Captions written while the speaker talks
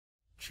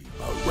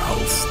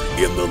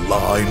in the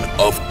line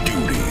of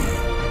duty.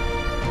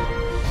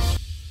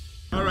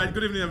 All right,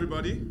 good evening,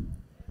 everybody.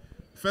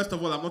 First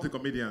of all, I'm not a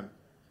comedian.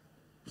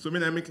 So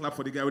I make clap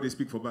for the guy who they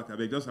speak for back. I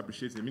beg, just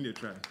appreciate him.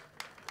 Try.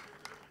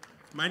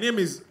 My name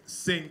is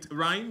Saint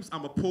Rhymes.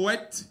 I'm a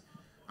poet.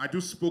 I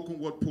do spoken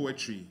word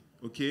poetry,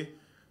 okay?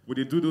 When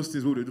they do those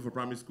things, what they do for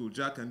primary school.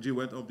 Jack and Jay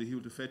went up the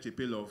hill to fetch a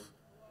pail of...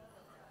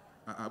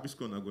 Which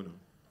one are going to?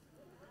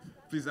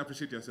 Please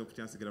appreciate yourself,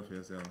 chance to get up for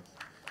yourselves.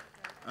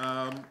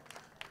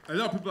 A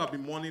lot of people have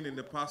been mourning in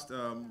the past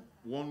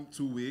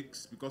 1-2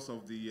 weeks because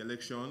of the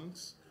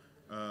elections.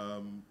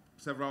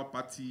 Several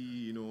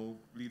party,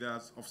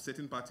 leaders of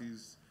certain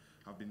parties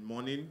have been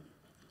mourning.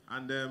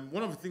 And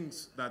one of the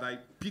things that I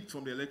picked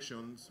from the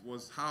elections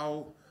was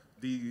how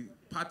the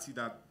party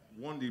that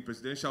won the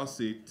presidential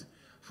seat,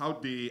 how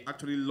they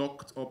actually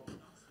locked up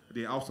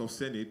the House of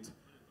Senate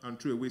and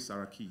threw away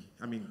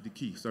the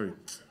key, sorry.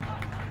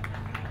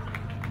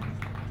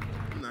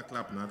 Not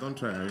clap now, don't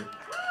try.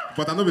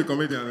 But I'm not a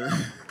comedian.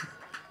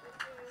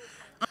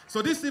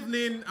 So this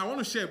evening, I want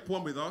to share a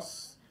poem with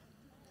us.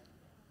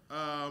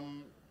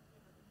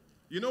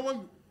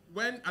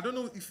 When I don't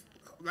know if,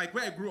 like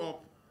where I grew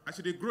up,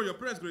 actually they grow, your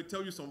parents going to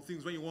tell you some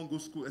things when you want to go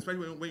to school,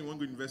 especially when you want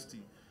to go to university.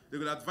 They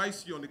will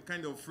advise you on the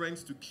kind of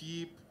friends to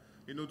keep,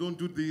 don't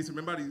do this,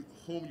 remember the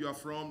home you are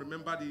from,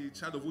 remember the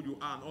childhood you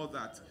are and all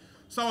that.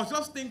 So I was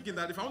just thinking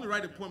that if I want to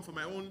write a poem for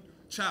my own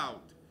child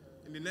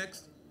in the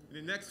next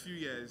few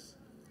years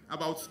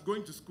about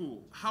going to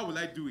school, how will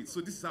I do it?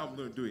 So this is how I'm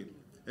going to do it.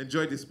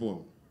 Enjoy this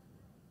poem.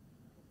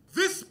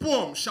 This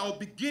poem shall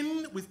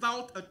begin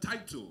without a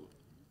title,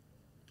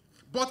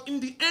 but in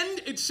the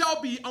end it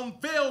shall be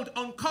unveiled,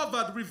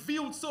 uncovered,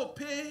 revealed, so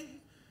pay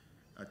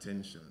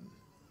attention.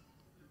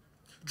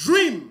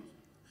 Dream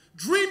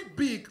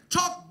big,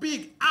 talk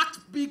big, act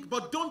big,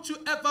 but don't you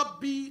ever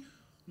be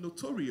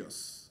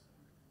notorious.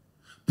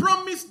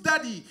 Promise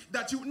daddy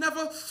that you will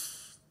never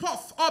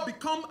puff or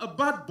become a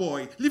bad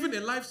boy, living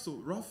a life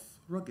so rough,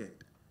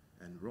 rugged,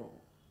 and raw.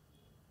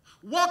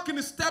 Walk in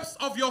the steps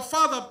of your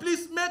father,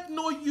 please make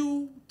no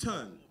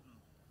U-turn.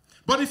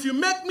 But if you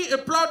make me a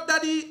proud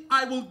daddy,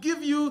 I will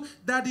give you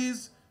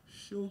daddy's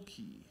show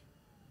key.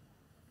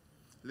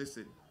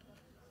 Listen.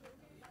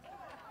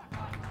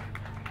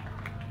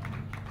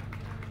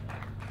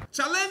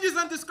 Challenges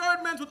and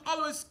discouragement would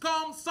always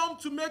come, some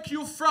to make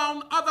you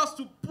frown, others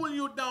to pull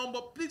you down,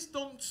 but please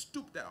don't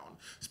stoop down.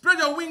 Spread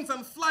your wings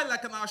and fly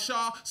like an usher,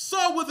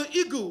 soar with the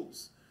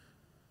eagles,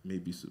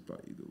 maybe super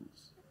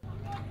eagles.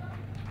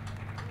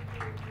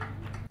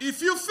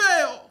 If you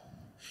fail,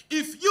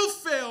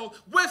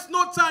 waste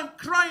no time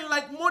crying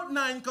like Mod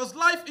 9, because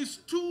life is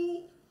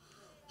too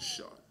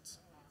short.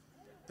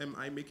 Am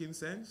I making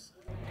sense?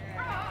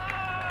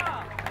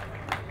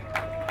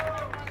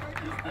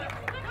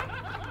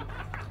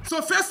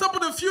 So face up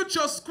in the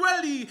future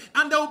squarely,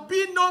 and there will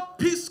be no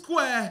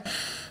P-square.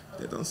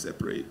 They don't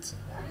separate.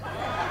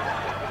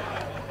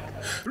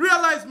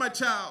 Realize, my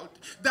child,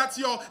 that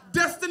your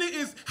destiny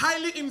is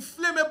highly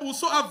inflammable,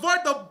 so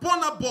avoid the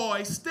burner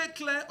boy. Stay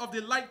clear of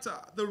the lighter,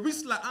 the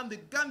Riesler, and the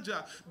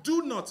ganja.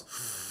 Do not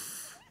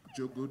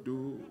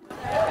jogodo.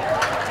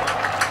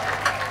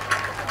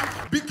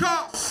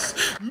 Because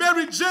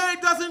Mary J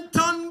doesn't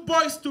turn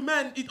boys to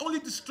men, it only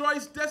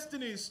destroys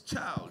destinies,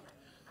 child.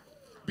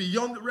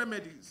 Beyond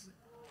remedies.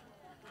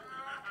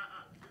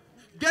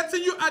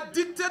 Getting you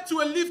addicted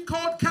to a leaf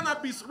called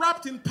cannabis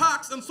wrapped in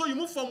packs, and so you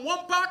move from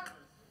 1 pack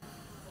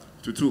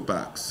to 2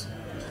 packs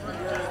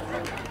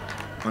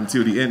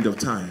until the end of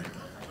time.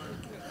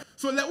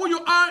 So let who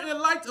you are in the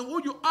light and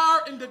who you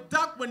are in the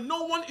dark when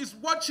no one is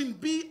watching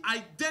be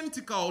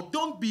identical.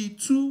 Don't be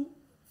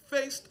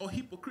two-faced or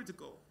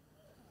hypocritical.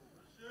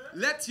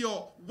 Let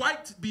your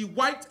white be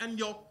white and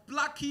your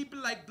black be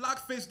like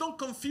blackface. Don't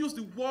confuse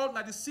the world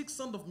like the 6th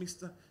son of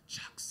Mr.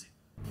 Jackson.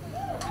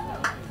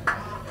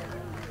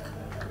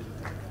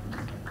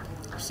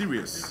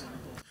 Serious.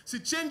 See,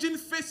 changing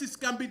faces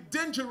can be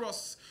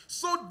dangerous.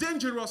 So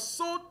dangerous,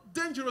 so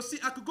dangerous. See,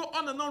 I could go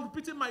on and on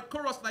repeating my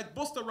chorus like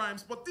Busta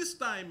Rhymes, but this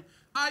time,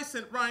 I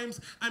Saint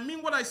Rhymes. I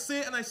mean what I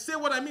say, and I say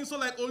what I mean. So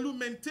like Olu,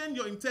 maintain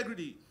your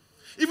integrity.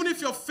 Even if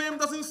your fame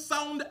doesn't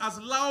sound as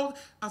loud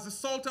as the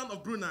Sultan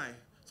of Brunei.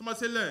 Somebody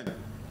say learn.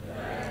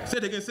 Learn. Say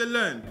it again, say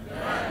learn.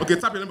 Learn. Okay,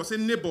 tap your number, say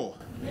neighbor.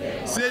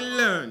 Neighbor. Say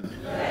learn.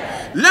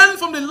 Learn. Learn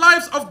from the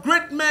lives of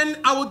great men.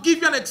 I will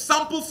give you an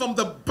example from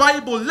the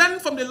Bible. Learn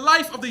from the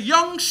life of the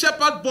young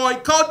shepherd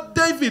boy called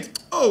David.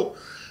 Oh,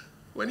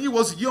 when he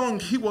was young,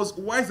 he was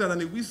wiser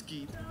than a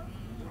WIZKID.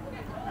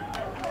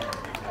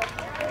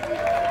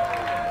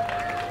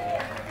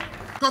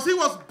 Because he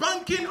was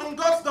banking on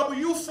God's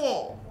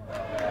W4.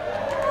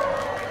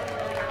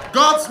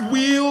 God's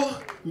will,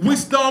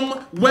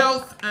 wisdom,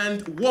 wealth,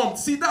 and warmth.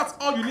 See, that's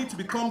all you need to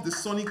become the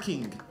Sunny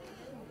King.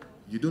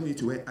 You don't need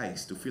to wear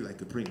ice to feel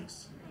like a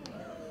prince.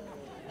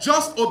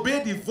 Just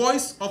obey the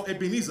voice of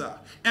Ebenezer,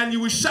 and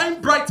you will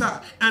shine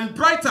brighter and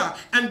brighter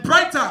and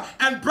brighter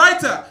and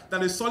brighter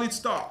than a solid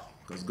star.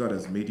 Because God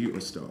has made you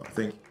a star.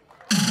 Thank you.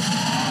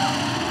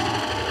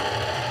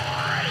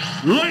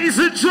 Ladies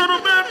and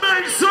gentlemen,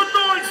 make some